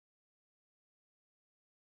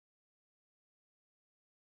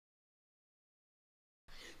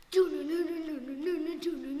Oh,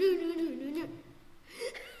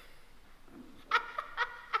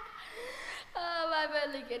 I'm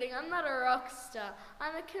only kidding. I'm not a rock star.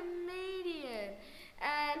 I'm a comedian.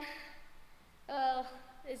 And, well,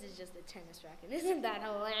 this is just a tennis racket. Isn't that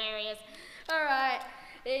hilarious? Alright,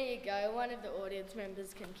 there you go. One of the audience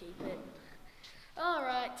members can keep it.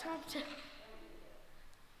 Alright, time to...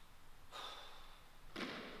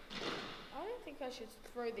 I don't think I should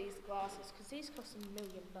throw these glasses because these cost $1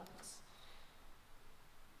 million.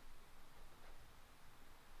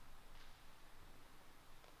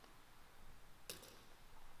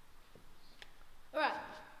 Alright,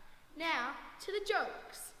 now to the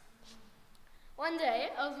jokes. One day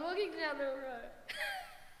I was walking down the road.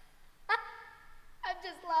 I'm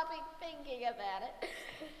just laughing thinking about it.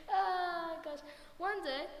 Oh gosh. One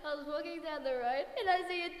day I was walking down the road and I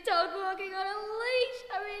see a dog walking on a leash.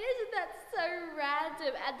 I mean, isn't that so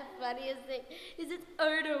random? And the funniest thing is its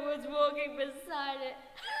owner was walking beside it.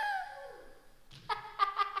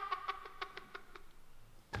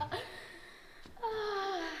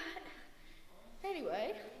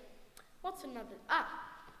 Anyway, what's another?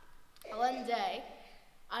 One day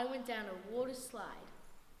I went down a water slide.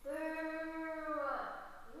 Boo!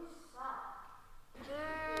 You suck. Boo!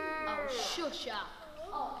 Oh, shush up.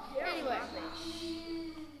 Oh,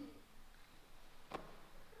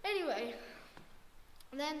 Anyway,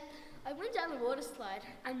 then I went down the water slide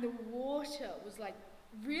and the water was like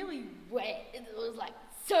really wet. It was like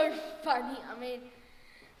so funny. I mean,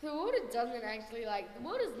 the water doesn't actually the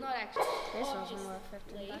water's not actually This was more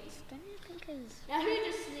 $50. Don't you think is now who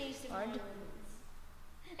just sneezed in my hard? words?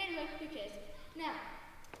 Anyway, who cares? Now,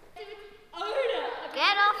 odor.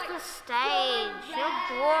 Get off the stage. You're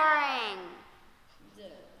boring.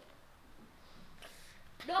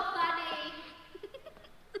 Not funny.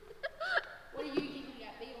 What are you giving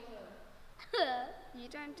at me or her? You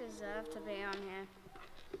don't deserve to be on here.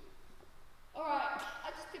 Alright,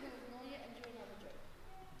 I just think it was annoying and do another joke.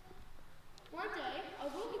 One day, I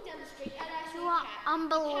was walking down the street and I saw You a are cat.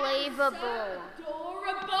 unbelievable. The cat was so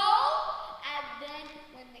adorable. And then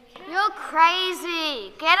when the cat... You're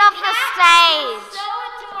crazy. Get off the stage. So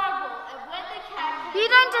adorable. And when the cat... You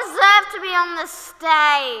don't deserve to be on the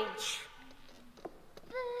stage.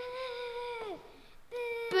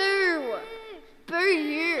 Boo. Boo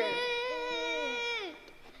you.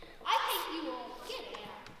 I think you all get it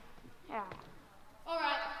out. Yeah.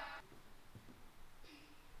 Alright.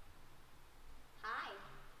 Hi.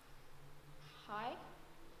 Hi.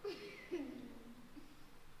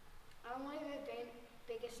 I'm one of your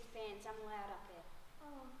biggest fans. I'm loud up here.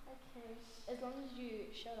 Oh, okay. As long as you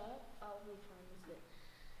shut up, I'll be fine with it.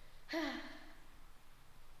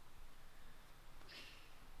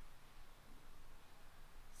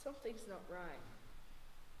 Something's not right.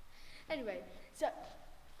 Anyway, so...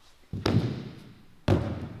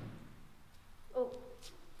 Oh.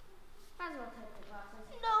 Might as well take the glasses.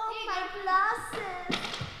 No, my glasses.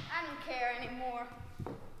 I don't care anymore.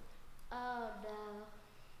 Oh, no.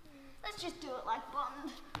 Let's just do it like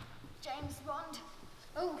Bond. James Bond.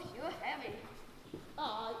 Oh, you're heavy.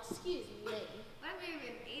 Oh, excuse me. What have you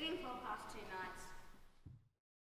been eating for the past 2 nights?